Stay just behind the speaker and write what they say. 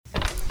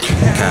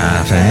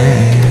Café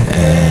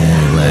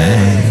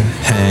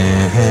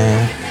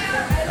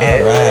Anyway. All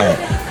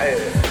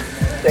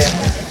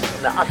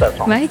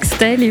right. Mike's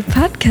Daily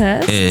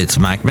Podcast. It's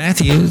Mike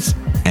Matthews,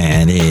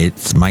 and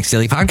it's Mike's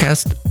Daily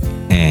Podcast,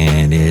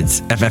 and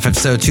it's FF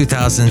episode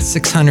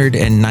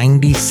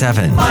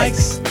 2697.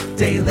 Mike's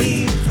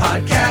Daily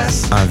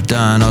Podcast. I've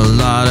done a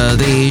lot of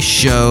these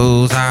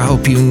shows, I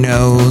hope you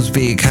knows,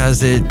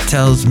 because it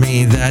tells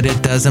me that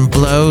it doesn't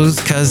blows,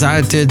 because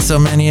I did so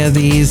many of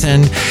these,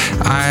 and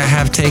I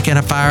have taken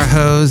a fire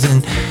hose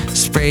and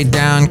sprayed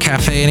down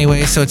Café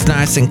Anyway so it's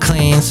nice and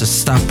clean. So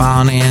stop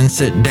on in,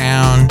 sit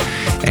down,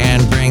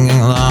 and bring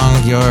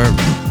along your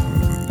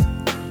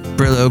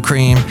Brillo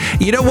cream.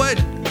 You know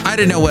what? I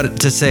didn't know what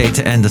to say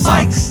to end the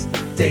song. Mike's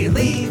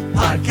Daily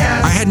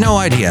Podcast. I had no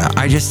idea.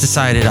 I just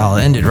decided I'll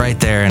end it right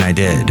there, and I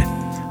did.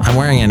 I'm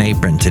wearing an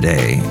apron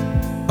today.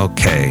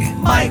 Okay.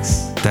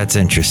 Mike's That's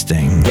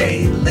interesting.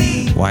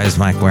 Daily Why is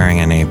Mike wearing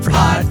an apron?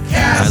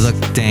 Podcast. I look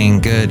dang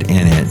good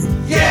in it.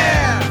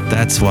 Yeah.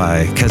 That's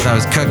why. Because I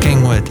was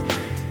cooking with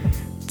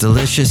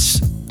delicious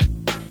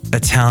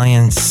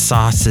Italian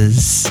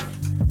sauces,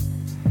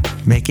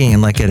 making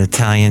like an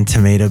Italian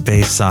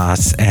tomato-based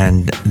sauce,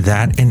 and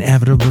that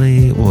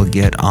inevitably will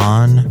get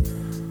on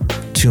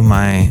to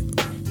my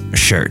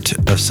shirt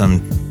of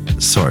some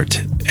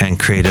sort and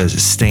create a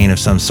stain of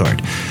some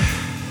sort.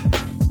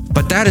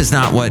 But that is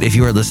not what, if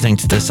you are listening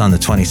to this on the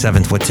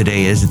 27th, what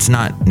today is. It's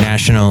not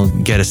National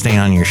Get a Stain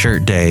on Your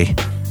Shirt Day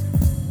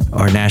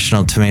or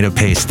National Tomato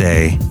Paste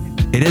Day.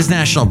 It is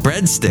National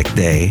Breadstick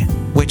Day,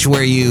 which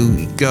where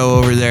you go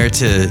over there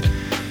to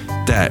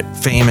that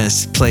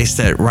famous place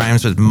that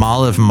rhymes with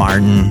Olive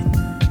Martin,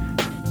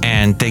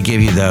 and they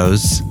give you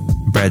those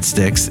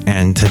breadsticks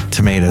and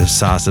tomato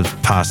sauce of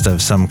pasta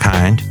of some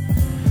kind.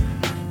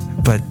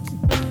 But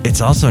it's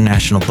also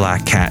National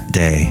Black Cat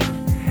Day.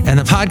 And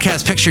the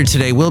podcast picture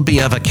today will be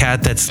of a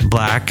cat that's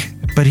black,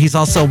 but he's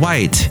also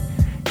white.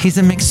 He's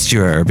a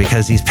mixture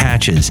because he's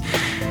patches.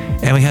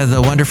 And we have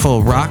the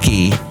wonderful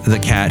Rocky, the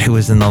cat, who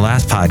was in the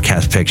last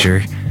podcast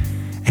picture.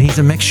 And he's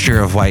a mixture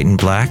of white and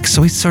black,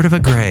 so he's sort of a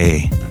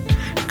gray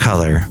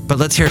color. But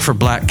let's hear it for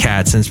black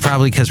cats, and it's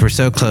probably because we're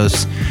so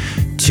close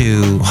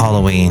to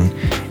Halloween.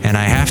 And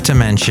I have to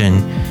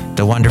mention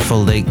the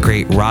wonderful late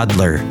great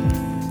Rodler.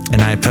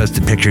 And I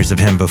posted pictures of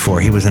him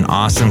before. He was an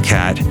awesome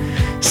cat.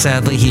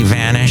 Sadly, he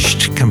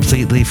vanished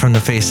completely from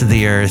the face of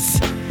the earth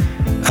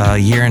a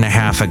year and a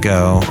half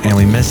ago, and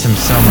we miss him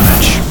so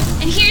much.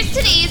 And here's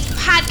today's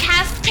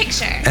podcast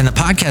picture. And the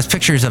podcast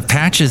pictures of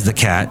Patches the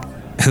cat,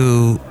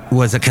 who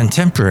was a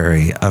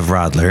contemporary of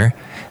Rodler.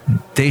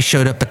 They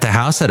showed up at the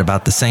house at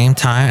about the same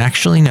time.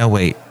 Actually, no,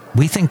 wait.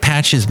 We think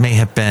Patches may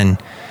have been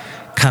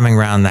coming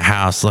around the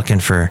house looking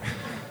for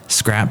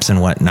scraps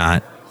and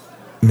whatnot,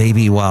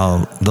 maybe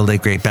while the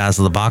late great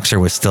Basil the Boxer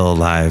was still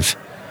alive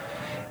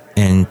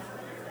in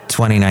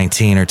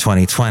 2019 or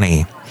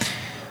 2020.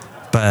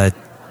 But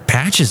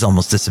Patches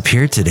almost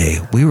disappeared today.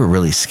 We were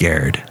really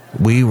scared.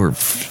 We were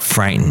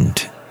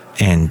frightened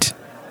and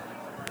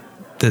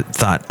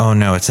thought, oh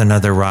no, it's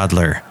another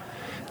Rodler.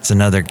 It's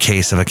another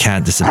case of a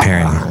cat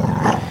disappearing.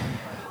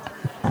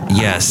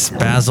 Yes,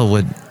 Basil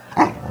would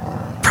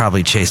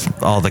probably chase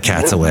all the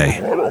cats away.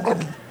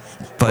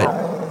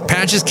 But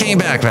Patches came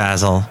back,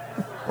 Basil.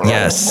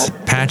 Yes,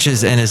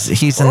 Patches, and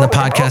he's in the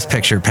podcast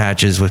picture,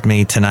 Patches, with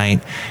me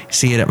tonight.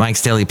 See it at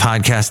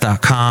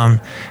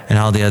mikesdailypodcast.com and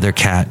all the other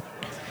cat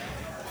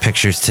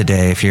pictures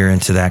today if you're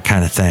into that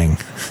kind of thing.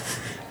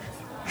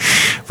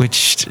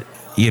 Which,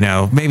 you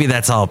know, maybe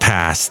that's all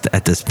past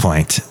at this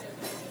point.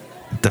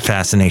 The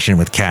fascination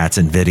with cats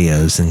and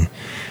videos. And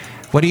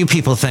what do you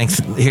people think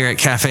here at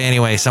Café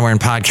Anyway, somewhere in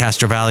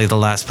Podcaster Valley, the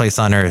last place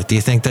on earth? Do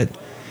you think that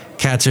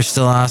cats are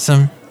still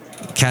awesome?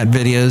 Cat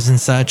videos and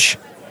such?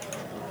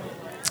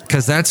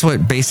 Because that's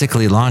what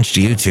basically launched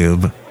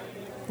YouTube,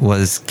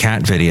 was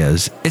cat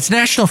videos. It's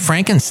National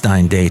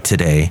Frankenstein Day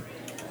today,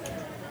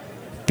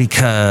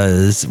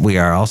 because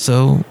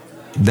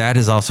that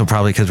is also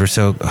probably because we're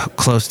so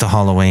close to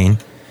Halloween.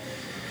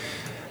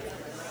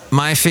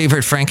 My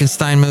favorite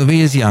Frankenstein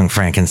movie is Young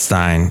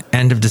Frankenstein.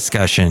 End of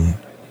discussion.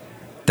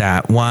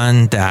 That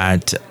one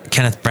that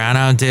Kenneth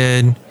Branagh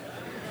did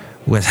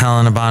with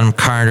Helena Bonham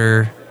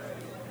Carter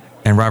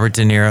and Robert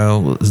De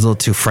Niro was a little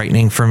too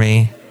frightening for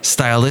me.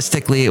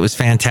 Stylistically, it was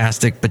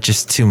fantastic, but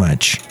just too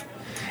much.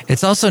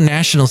 It's also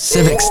National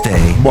Civics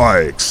Day.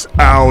 Mike's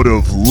Out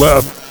of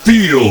Left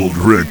Field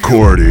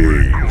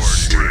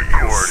Recordings.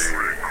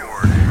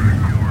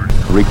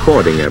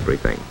 Recording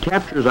everything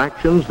captures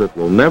actions that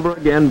will never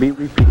again be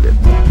repeated.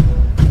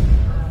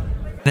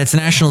 And it's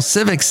National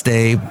Civics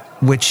Day,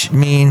 which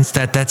means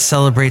that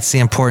celebrates the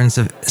importance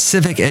of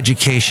civic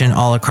education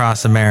all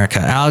across America.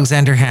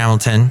 Alexander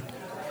Hamilton,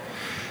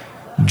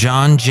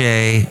 John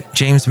Jay,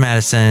 James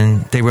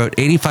Madison, they wrote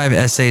 85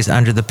 essays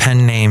under the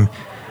pen name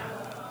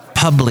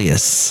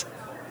Publius.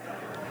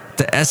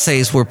 The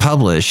essays were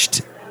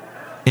published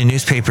in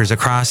newspapers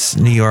across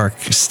New York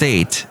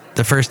State.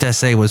 The first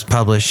essay was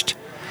published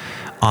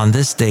On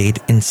this date,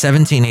 in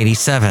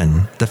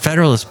 1787, the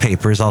Federalist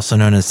Papers, also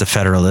known as the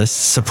Federalists,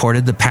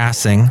 supported the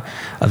passing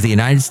of the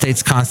United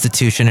States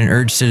Constitution and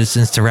urged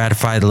citizens to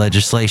ratify the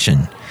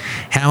legislation.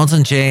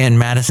 Hamilton J. and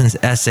Madison's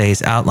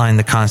essays outlined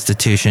the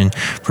Constitution,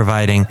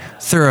 providing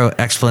thorough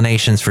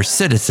explanations for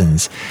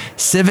citizens.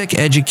 Civic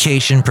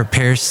education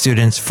prepares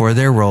students for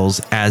their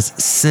roles as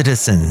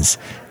citizens.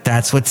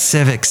 That's what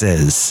civics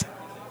is.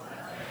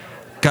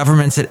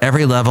 Governments at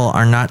every level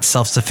are not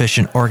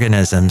self-sufficient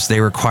organisms. They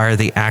require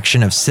the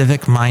action of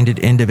civic-minded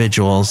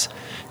individuals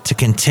to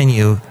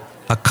continue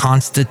a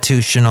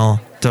constitutional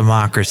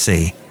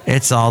democracy.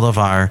 It's all of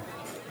our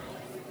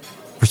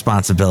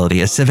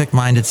responsibility. A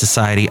civic-minded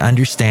society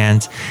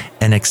understands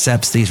and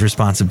accepts these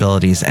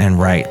responsibilities and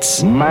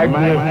rights.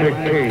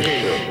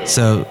 Magnification.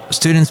 So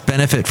students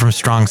benefit from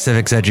strong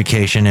civics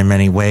education in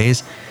many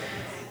ways.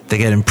 They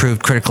get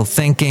improved critical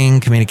thinking,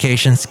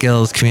 communication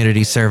skills,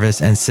 community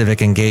service, and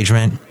civic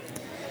engagement.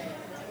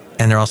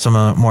 And they're also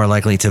more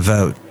likely to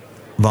vote,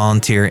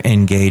 volunteer,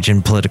 engage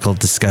in political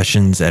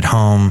discussions at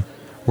home,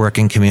 work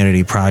in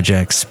community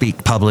projects,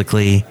 speak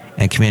publicly,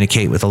 and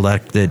communicate with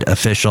elected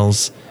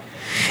officials.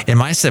 In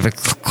my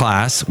civics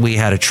class, we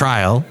had a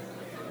trial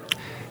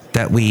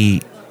that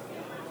we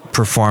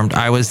performed.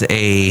 I was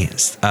a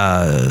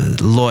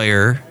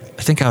lawyer.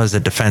 I think I was a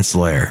defense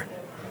lawyer.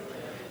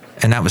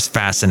 And that was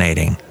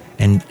fascinating.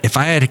 And if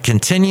I had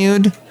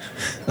continued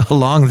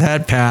along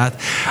that path,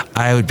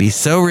 I would be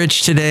so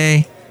rich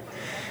today.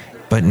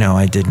 But no,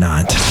 I did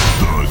not.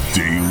 The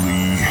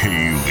Daily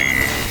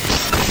Haley.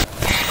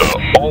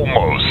 The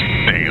Almost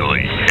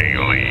Daily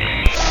Haley.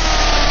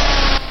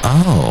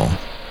 Oh,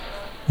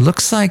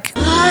 looks like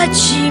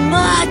Machi.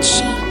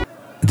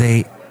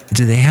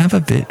 Do they have a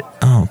bit?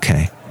 Oh,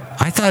 okay.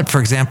 I thought, for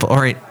example,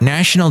 all right,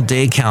 National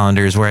Day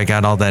Calendar is where I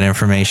got all that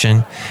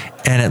information.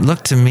 And it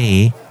looked to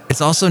me, it's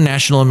also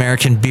National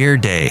American Beer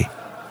Day.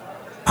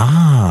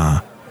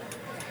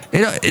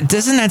 It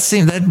doesn't that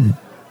seem that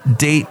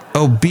date?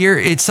 Oh, beer.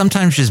 It's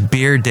sometimes just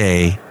Beer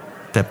Day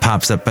that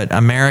pops up, but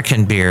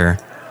American beer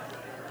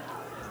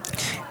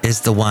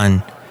is the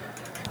one.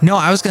 No,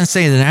 I was going to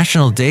say the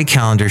National Day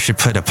Calendar should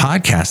put a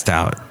podcast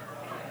out.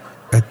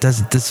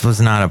 This was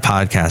not a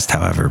podcast,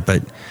 however,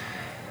 but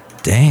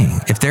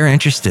dang, if they're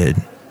interested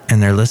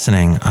and they're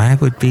listening, I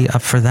would be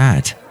up for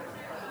that.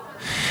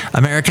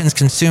 Americans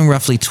consume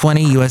roughly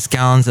 20 U.S.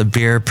 gallons of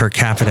beer per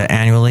capita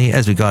annually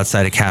as we go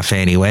outside of Café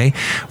Anyway,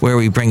 where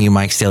we bring you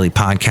Mike's Daily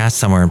Podcast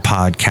somewhere in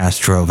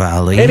Podcastro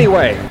Valley.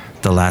 Anyway.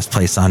 The last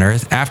place on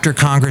earth. After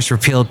Congress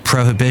repealed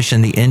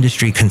prohibition, the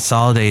industry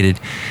consolidated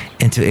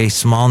into a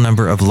small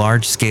number of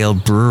large-scale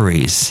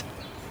breweries.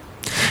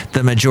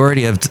 The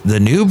majority of the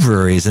new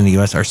breweries in the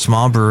U.S. are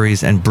small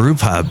breweries and brew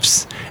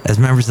pubs. As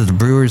members of the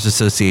Brewers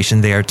Association,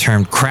 they are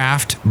termed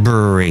craft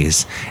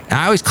breweries.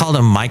 I always call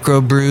them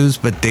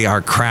microbrews, but they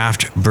are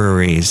craft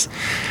breweries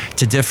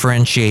to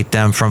differentiate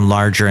them from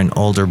larger and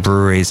older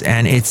breweries.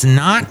 And it's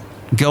not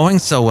going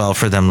so well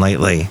for them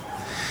lately.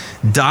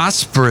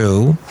 Das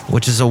Brew,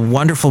 which is a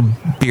wonderful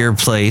beer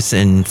place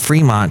in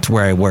Fremont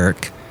where I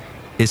work,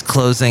 is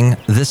closing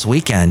this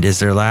weekend, is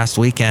their last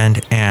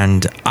weekend.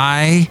 And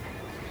I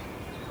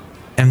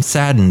am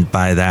saddened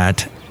by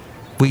that.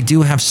 We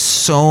do have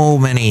so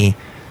many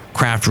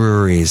craft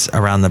breweries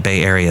around the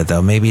Bay Area,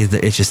 though. Maybe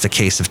it's just a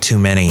case of too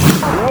many.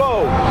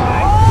 Whoa!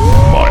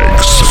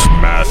 Mike's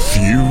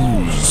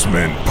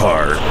Matthewsman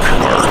Park.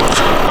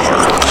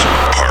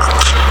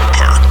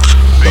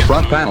 The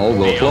front panel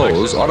will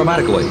close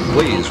automatically.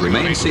 Please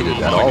remain seated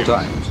at all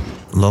times.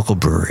 Local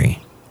brewery.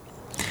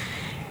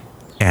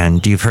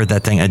 And you've heard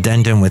that thing,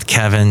 Addendum with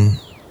Kevin,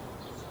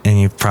 and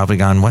you've probably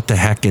gone, what the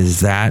heck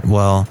is that?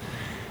 Well,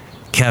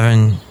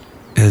 Kevin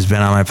has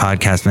been on my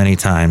podcast many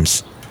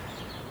times.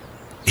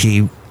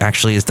 He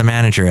actually is the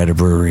manager at a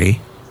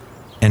brewery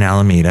in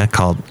Alameda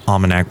called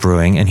Almanac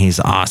Brewing, and he's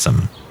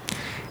awesome.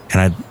 And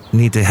I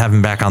need to have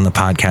him back on the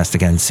podcast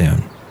again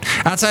soon.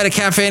 Outside of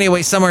Café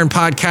Anyway, somewhere in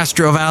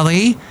Podcastro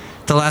Valley,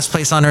 the last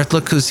place on earth,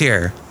 look who's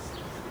here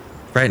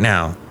right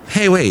now.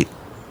 Hey, wait.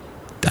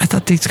 I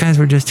thought these guys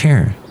were just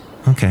here.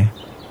 Okay.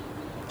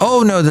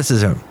 Oh, no, this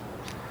is him.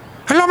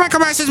 Hello, my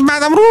this is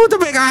Madame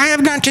Rootabega. I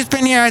have not just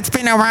been here. It's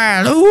been a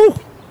while. Ooh.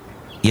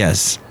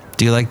 Yes.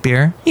 Do you like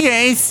beer?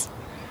 Yes.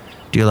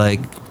 Do you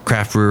like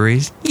craft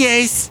breweries?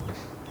 Yes.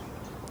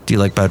 Do you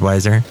like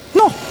Budweiser?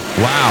 No.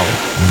 Wow.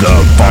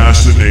 The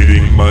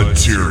Fascinating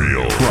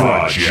Material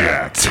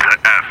Project. The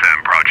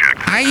FM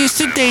Project. I used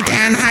to date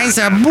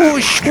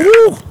Anheuser-Busch.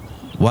 Ooh.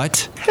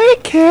 What? Hey,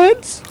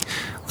 kids.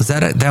 Was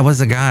that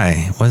was a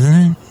guy,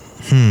 wasn't it?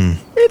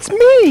 It's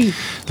me.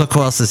 Look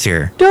who else is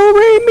here.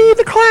 Do-Re-Mi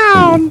the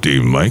Clown.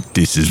 Dave Mike,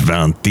 this is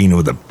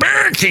Valentino, the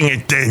Burger King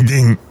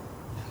attendant.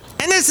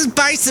 And this is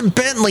Bison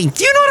Bentley.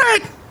 Do you know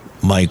that?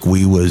 Mike,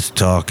 we was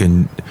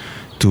talking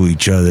to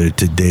each other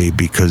today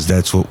because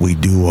that's what we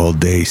do all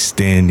day,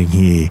 standing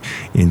here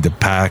in the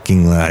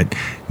parking lot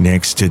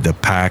next to the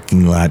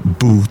parking lot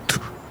booth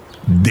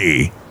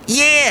day.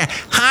 Yeah,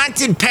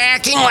 haunted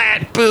parking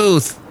lot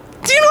booth.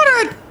 Do you know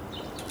that?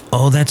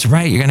 Oh, that's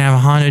right. You're going to have a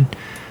haunted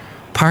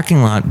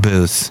parking lot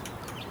booth.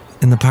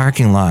 in the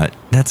parking lot.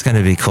 That's going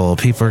to be cool.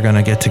 People are going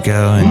to get to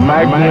go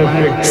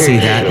and see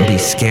that and be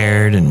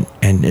scared. And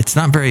it's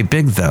not very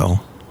big,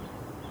 though.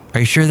 Are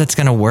you sure that's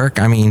going to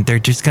work? I mean, they're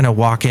just going to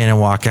walk in and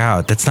walk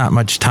out. That's not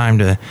much time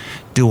to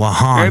do a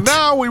haunt. And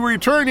now we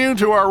return you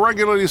to our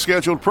regularly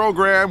scheduled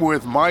program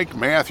with Mike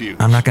Matthews.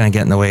 I'm not going to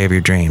get in the way of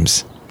your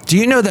dreams. Do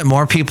you know that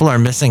more people are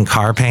missing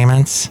car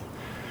payments?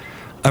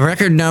 A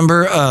record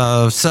number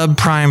of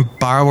subprime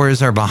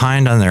borrowers are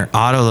behind on their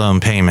auto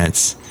loan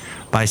payments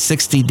by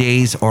 60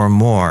 days or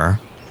more.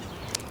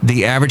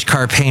 The average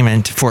car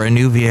payment for a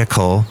new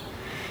vehicle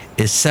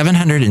is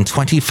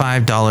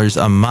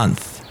 $725 a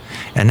month,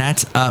 and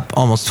that's up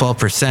almost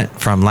 12%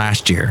 from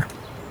last year.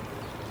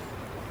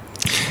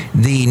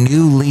 The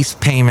new lease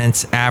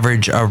payments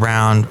average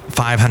around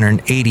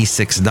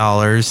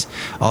 $586,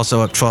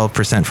 also up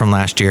 12% from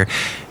last year.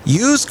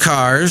 Used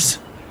cars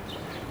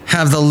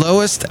have the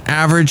lowest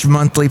average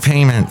monthly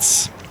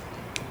payments,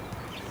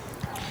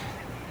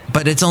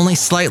 but it's only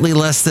slightly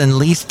less than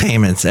lease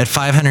payments at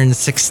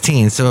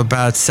 $516, so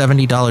about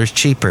 $70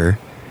 cheaper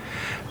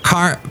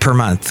per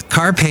month.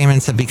 Car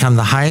payments have become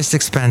the highest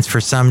expense for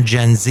some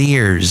Gen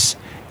Zers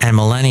and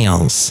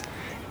millennials,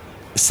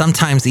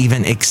 sometimes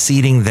even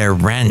exceeding their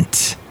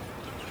rent.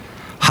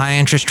 High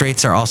interest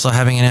rates are also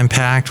having an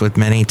impact, with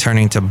many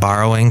turning to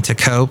borrowing to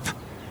cope.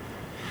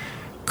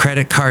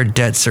 Credit card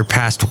debt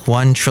surpassed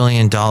 $1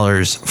 trillion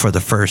for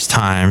the first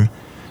time.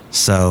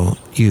 So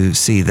you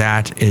see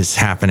that is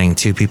happening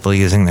to people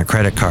using their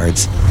credit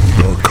cards.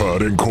 The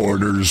Cutting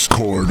Corners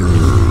Corner.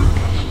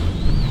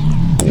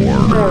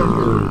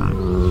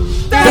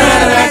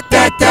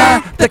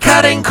 The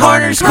Cutting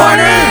Corners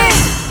Corner.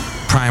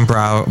 Prime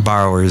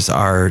borrowers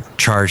are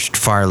charged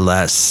far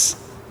less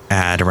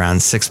at around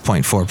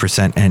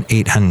 6.4% and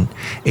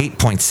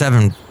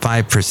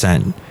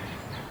 8.75%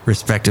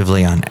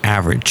 respectively on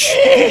average.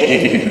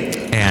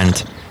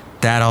 And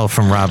that all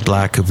from Rob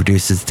Black, who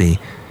produces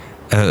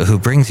who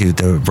brings you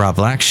the Rob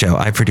Black Show.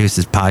 I produce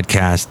his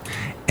podcast,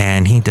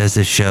 and he does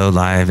this show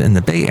live in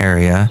the Bay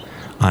Area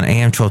on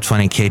AM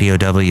 1220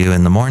 KDOW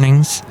in the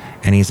mornings,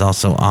 and he's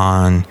also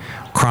on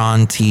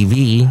Cron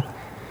TV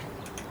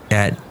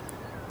at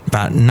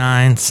about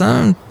 9,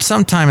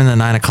 sometime in the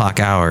 9 o'clock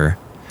hour,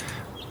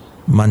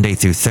 Monday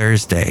through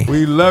Thursday.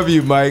 We love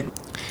you, Mike.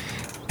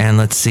 And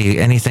let's see,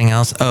 anything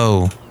else?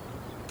 Oh,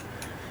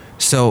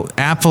 so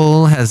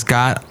Apple has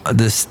got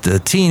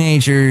the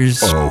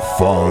teenagers. A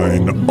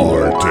fine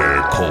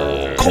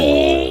article.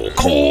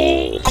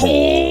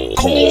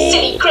 You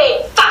silly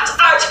great fat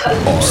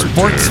article.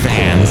 Sports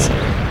fans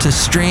to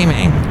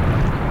streaming.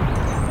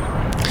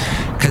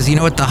 Because you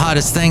know what the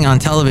hottest thing on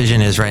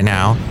television is right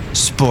now?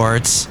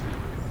 Sports.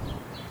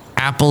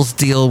 Apple's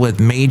deal with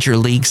Major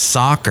League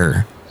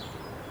Soccer.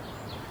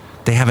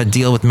 They have a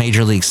deal with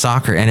Major League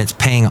Soccer, and it's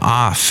paying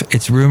off.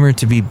 It's rumored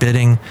to be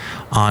bidding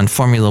on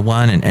Formula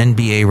One and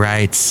NBA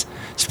rights.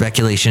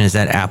 Speculation is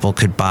that Apple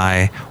could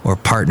buy or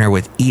partner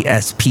with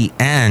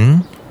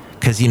ESPN,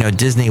 because, you know,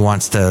 Disney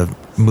wants to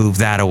move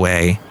that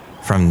away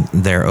from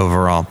their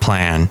overall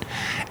plan.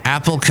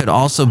 Apple could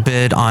also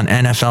bid on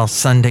NFL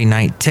Sunday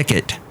Night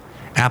Ticket.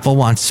 Apple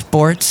wants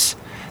sports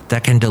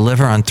that can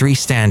deliver on 3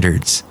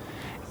 standards: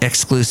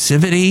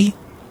 exclusivity,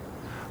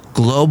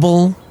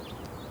 global,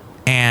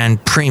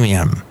 and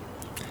premium.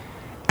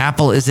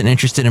 Apple isn't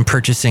interested in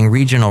purchasing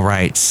regional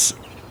rights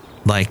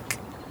like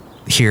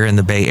here in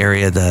the Bay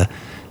Area, the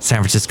San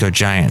Francisco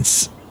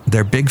Giants.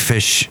 Their big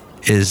fish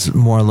is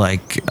more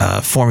like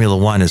Formula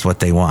One is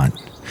what they want.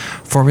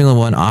 Formula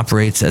One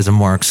operates as a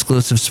more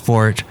exclusive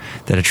sport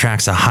that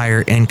attracts a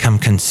higher income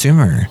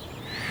consumer.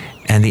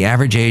 And the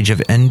average age of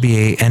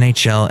NBA,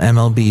 NHL,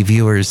 MLB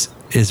viewers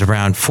is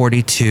around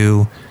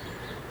 42.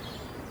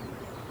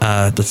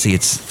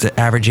 The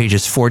average age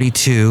is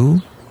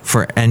 42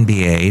 for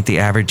NBA. The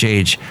average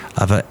age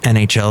of an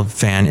NHL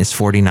fan is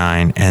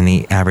 49, and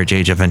the average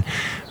age of a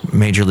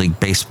Major League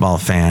Baseball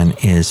fan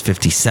is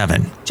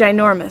 57.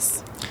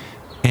 Ginormous.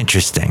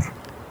 Interesting.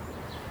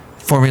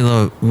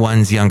 Formula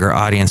One's younger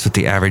audience, with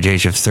the average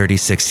age of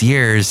 36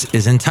 years,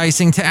 is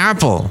enticing to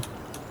Apple.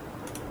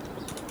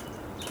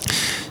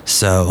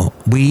 So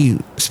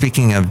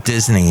speaking of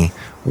Disney,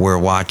 we're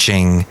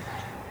watching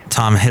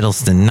Tom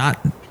Hiddleston, not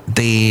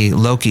the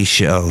Loki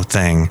show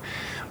thing,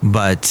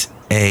 but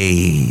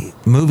a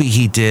movie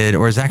he did,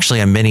 or is actually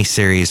a mini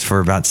series for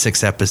about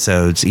 6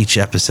 episodes, each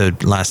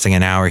episode lasting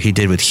an hour. He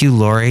did with Hugh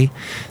Laurie,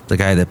 the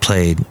guy that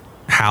played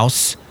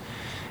House.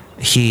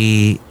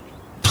 He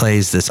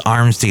plays this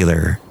arms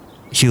dealer,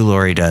 Hugh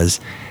Laurie does,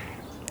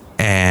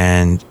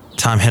 and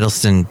Tom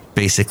Hiddleston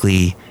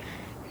basically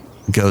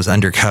goes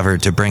undercover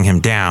to bring him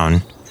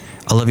down.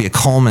 Olivia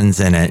Colman's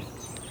in it,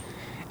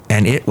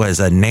 and it was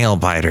a nail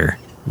biter.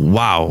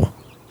 Wow.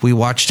 We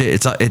watched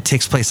it. It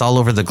takes place all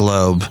over the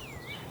globe,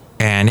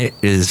 and it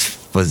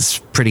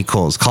was pretty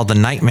cool. It's called The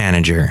Night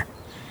Manager,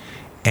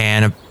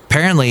 and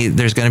apparently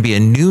there's going to be a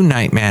new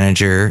Night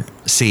Manager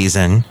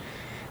season,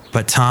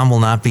 but Tom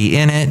will not be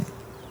in it,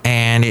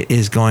 and it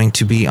is going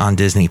to be on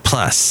Disney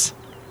Plus.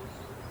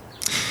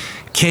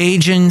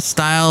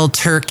 Cajun-style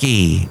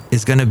turkey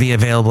is going to be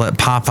available at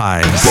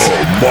Popeyes.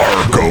 The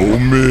Marco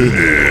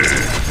Minute.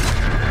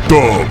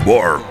 The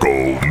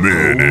Marco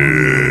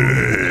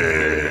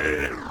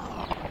Minute.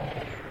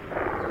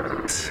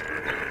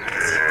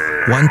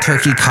 One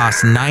turkey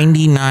costs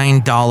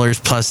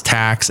 $99 plus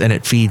tax, and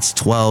it feeds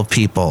 12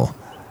 people.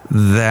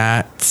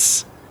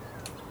 That's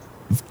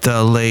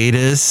the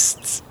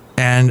latest.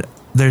 And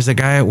there's a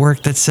guy at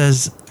work that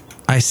says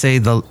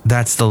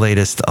that's the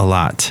latest a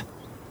lot.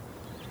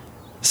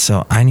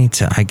 So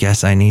I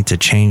guess I need to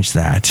change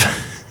that.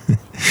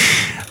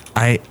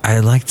 I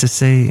like to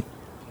say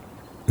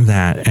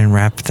that and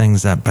wrap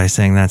things up by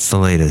saying that's the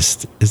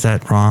latest. Is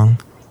that wrong?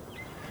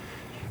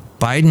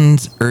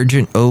 Biden's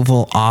urgent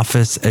Oval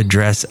Office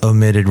address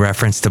omitted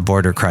reference to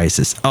border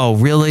crisis. Oh,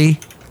 really?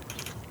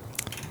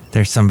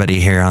 There's somebody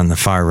here on the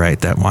far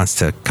right that wants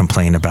to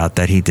complain about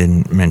that he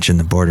didn't mention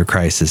the border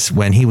crisis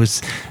when he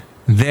was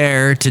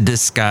there to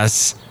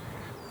discuss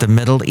the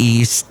Middle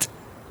East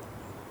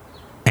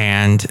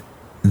and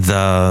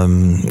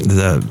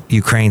the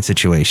Ukraine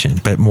situation,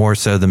 but more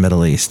so the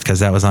Middle East, because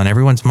that was on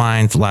everyone's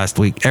minds last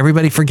week.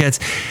 Everybody forgets.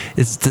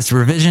 It's this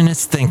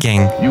revisionist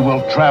thinking. You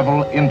will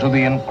travel into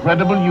the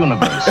incredible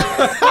universe.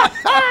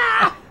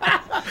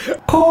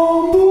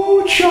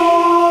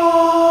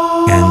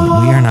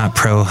 And we are not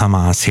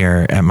pro-Hamas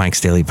here at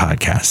Mike's Daily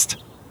Podcast.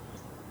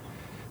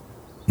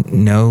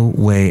 No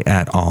way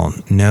at all.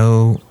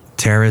 No,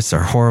 terrorists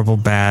are horrible,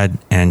 bad,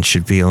 and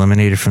should be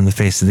eliminated from the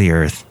face of the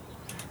earth.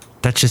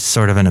 That's just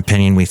sort of an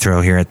opinion we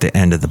throw here at the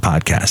end of the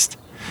podcast.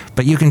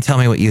 But you can tell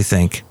me what you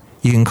think.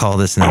 You can call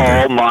this number.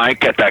 Call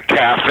Mike at the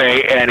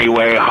Café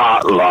Anyway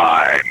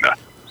hotline.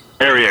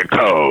 Area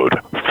code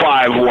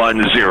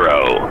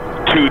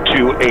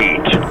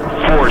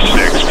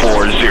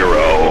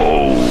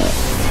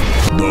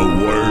 510-228-4640. The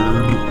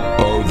word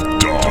of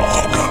dog.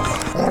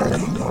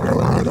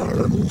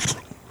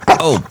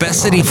 Oh,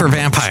 best city for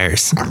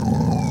vampires.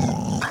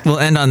 We'll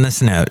end on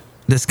this note.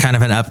 This kind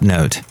of an up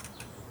note.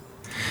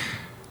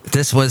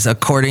 This was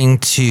according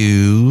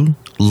to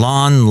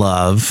Lawn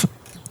Love.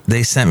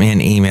 They sent me an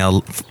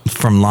email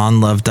from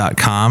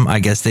lawnlove.com. I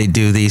guess they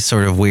do these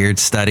sort of weird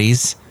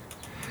studies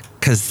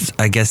because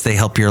I guess they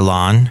help your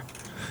lawn.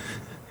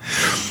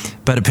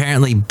 But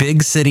apparently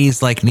big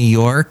cities like New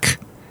York,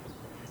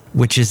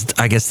 which is,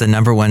 I guess, the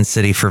number one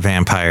city for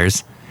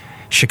vampires.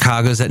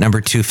 Chicago's at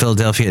number 2,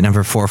 Philadelphia at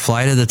number 4.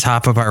 Fly to the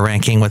top of our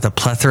ranking with a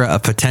plethora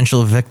of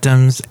potential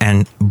victims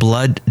and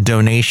blood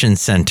donation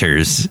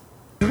centers.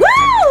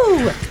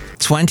 Woo!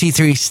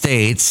 23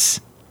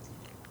 states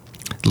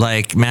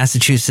like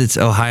Massachusetts,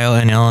 Ohio,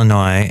 and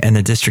Illinois, and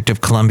the District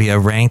of Columbia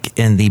rank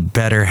in the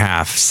better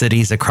half.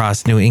 Cities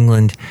across New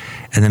England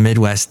and the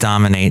Midwest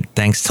dominate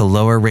thanks to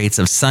lower rates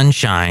of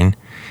sunshine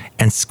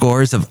and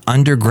scores of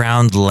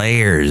underground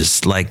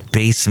layers like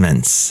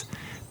basements.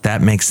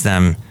 That makes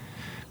them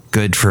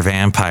good for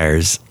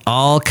vampires.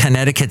 All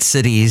Connecticut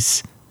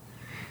cities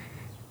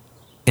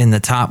in the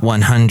top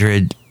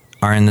 100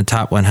 are in the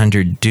top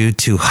 100 due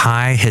to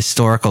high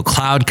historical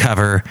cloud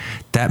cover.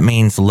 That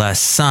means less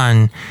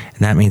sun, and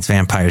that means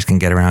vampires can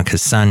get around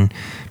because sun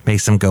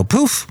makes them go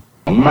poof.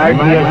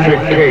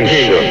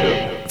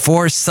 Magnification.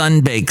 4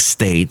 sun-baked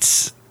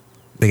states.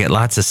 They get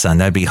lots of sun.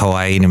 That'd be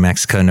Hawaii, New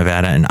Mexico,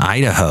 Nevada, and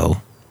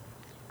Idaho.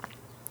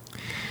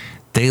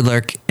 They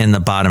lurk in the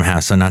bottom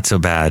half, so not so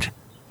bad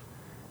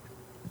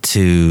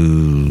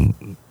to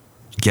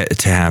get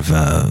to have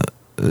the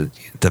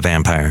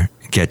vampire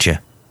get you.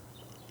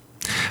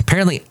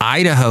 Apparently,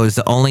 Idaho is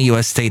the only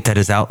U.S. state that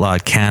has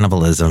outlawed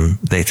cannibalism.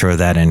 They throw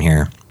that in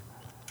here.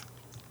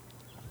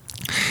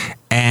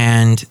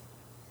 And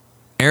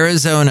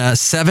Arizona,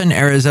 7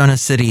 Arizona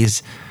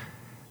cities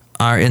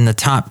are in the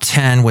top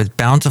 10 with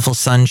bountiful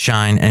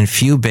sunshine and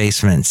few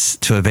basements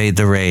to evade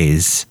the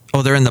rays.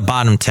 Oh, they're in the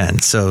bottom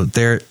 10. So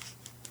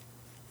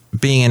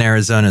being in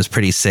Arizona is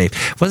pretty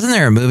safe. Wasn't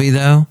there a movie,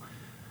 though,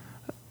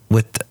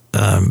 with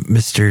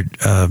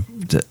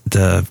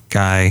the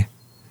guy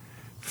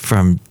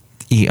from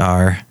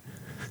ER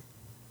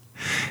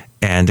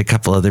and a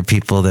couple other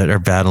people that are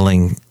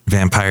battling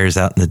vampires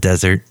out in the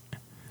desert?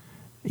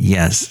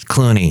 Yes,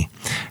 Clooney.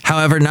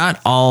 However, not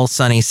all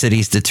sunny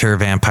cities deter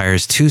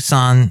vampires.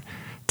 Tucson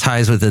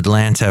ties with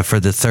Atlanta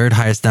for the third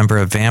highest number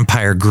of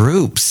vampire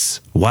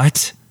groups.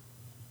 What?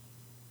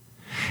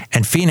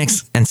 And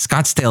Phoenix and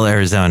Scottsdale,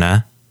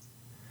 Arizona,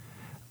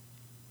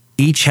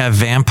 each have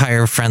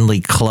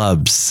vampire-friendly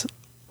clubs.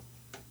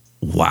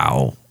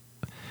 Wow.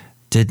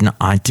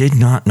 I did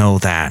not know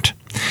that.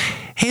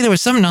 Hey, there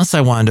was something else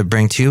I wanted to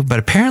bring to you, but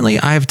apparently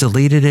I've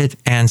deleted it,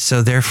 and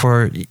so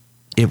therefore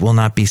it will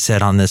not be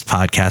said on this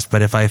podcast.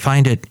 But if I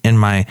find it in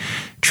my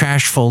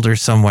trash folder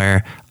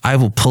somewhere, I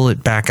will pull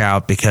it back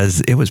out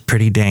because it was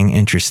pretty dang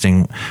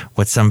interesting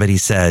what somebody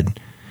said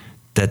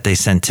that they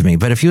sent to me.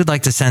 But if you would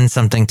like to send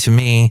something to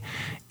me,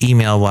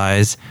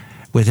 email-wise,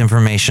 with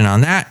information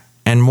on that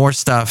and more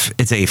stuff,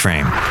 it's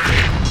A-Frame.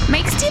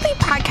 Mike's Daily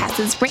Podcast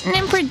is written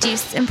and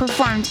produced and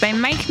performed by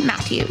Mike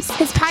Matthews.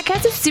 His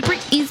podcast is super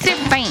easy to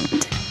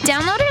find.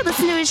 Download or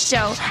listen to his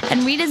show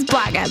and read his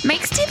blog at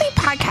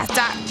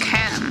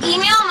mikesdailypodcast.com.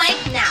 Email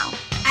Mike now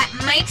at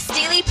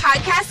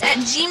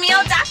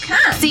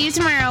mikesdailypodcast@gmail.com. See you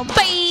tomorrow.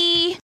 Bye.